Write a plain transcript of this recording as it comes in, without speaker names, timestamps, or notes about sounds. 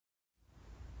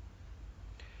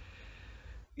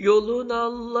Yolun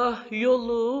Allah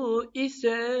yolu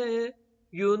ise,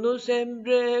 Yunus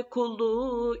Emre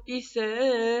kulu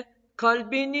ise,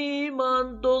 kalbin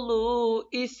iman dolu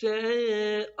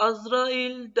ise,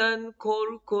 Azrail'den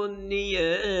korkun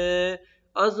niye?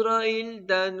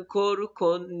 Azrail'den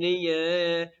korkun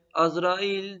niye?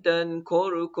 Azrail'den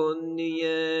korkun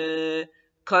niye?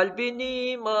 Kalbin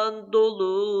iman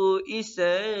dolu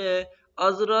ise,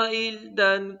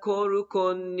 Azrail'den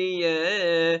korkun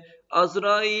niye?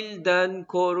 Azrail'den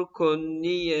korkun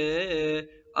niye?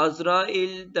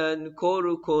 Azrail'den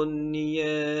korkun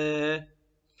niye?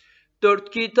 Dört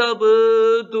kitabı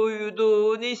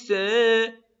duydun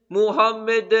ise,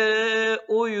 Muhammed'e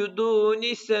uydun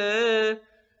ise,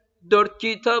 dört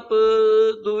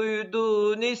kitabı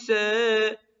duydun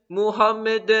ise,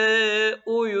 Muhammed'e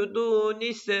uydun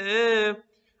ise,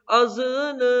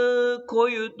 azını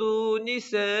koydun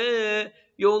ise,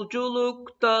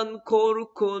 yolculuktan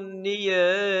korkun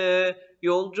niye?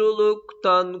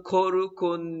 Yolculuktan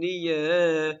korkun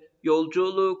niye?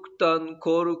 Yolculuktan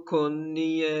korkun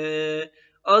niye?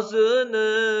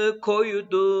 Azını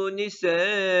koydun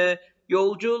ise,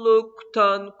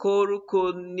 yolculuktan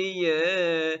korkun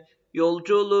niye?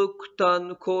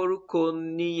 Yolculuktan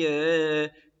korkun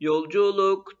niye?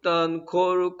 Yolculuktan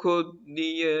korkun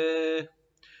niye?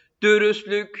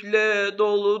 Dürüstlükle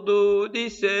doldun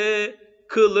ise,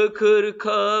 kılı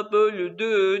kırka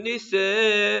böldün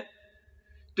ise,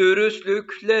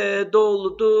 dürüstlükle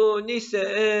doldun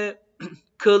ise,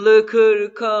 kılı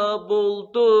kırka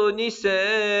buldun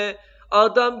ise,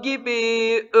 adam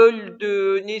gibi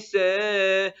öldün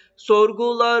ise,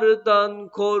 sorgulardan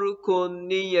korkun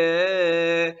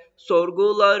niye?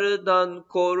 Sorgulardan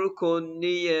korkun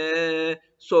niye?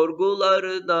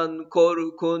 Sorgulardan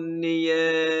korkun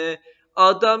niye?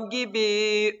 Adam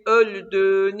gibi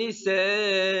öldün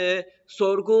ise,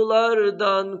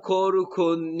 sorgulardan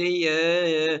korkun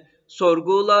niye?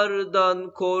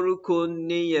 Sorgulardan korkun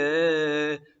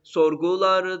niye?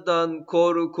 Sorgulardan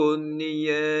korkun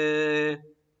niye?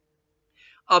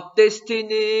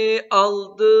 Abdestini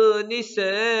aldın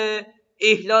ise,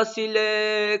 ihlas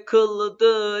ile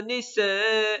kıldın ise,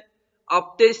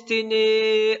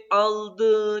 abdestini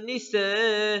aldın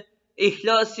ise,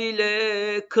 ihlas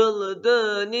ile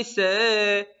kıldın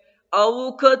ise,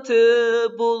 avukatı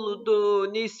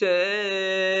buldun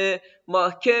ise,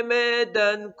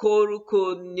 mahkemeden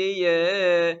korkun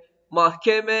niye?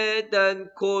 Mahkemeden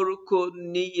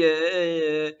korkun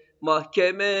niye?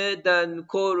 Mahkemeden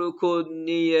korkun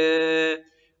niye?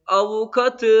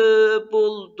 Avukatı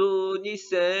buldun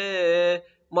ise,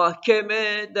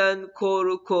 mahkemeden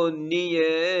korkun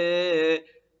niye?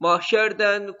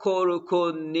 Mahşerden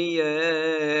korkun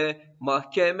niye?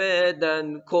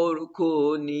 Mahkemeden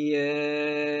korkun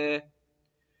niye?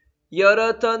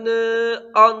 Yaratanı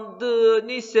andın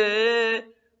ise,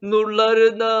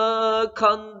 nurlarına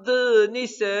kandın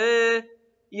ise,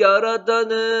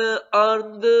 Yaradanı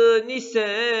andın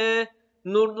ise,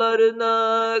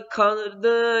 nurlarına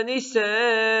kandın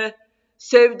ise,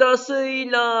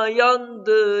 sevdasıyla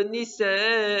yandın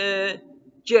ise,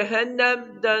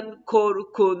 cehennemden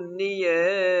korkun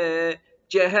niye?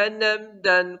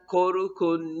 Cehennemden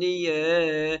korkun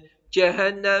niye?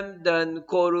 Cehennemden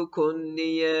korkun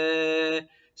niye?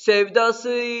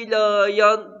 Sevdasıyla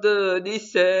yandın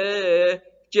ise,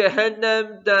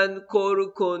 cehennemden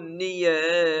korkun niye?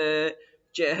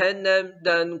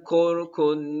 Cehennemden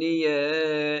korkun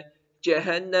niye?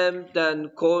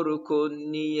 Cehennemden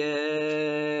korkun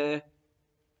niye?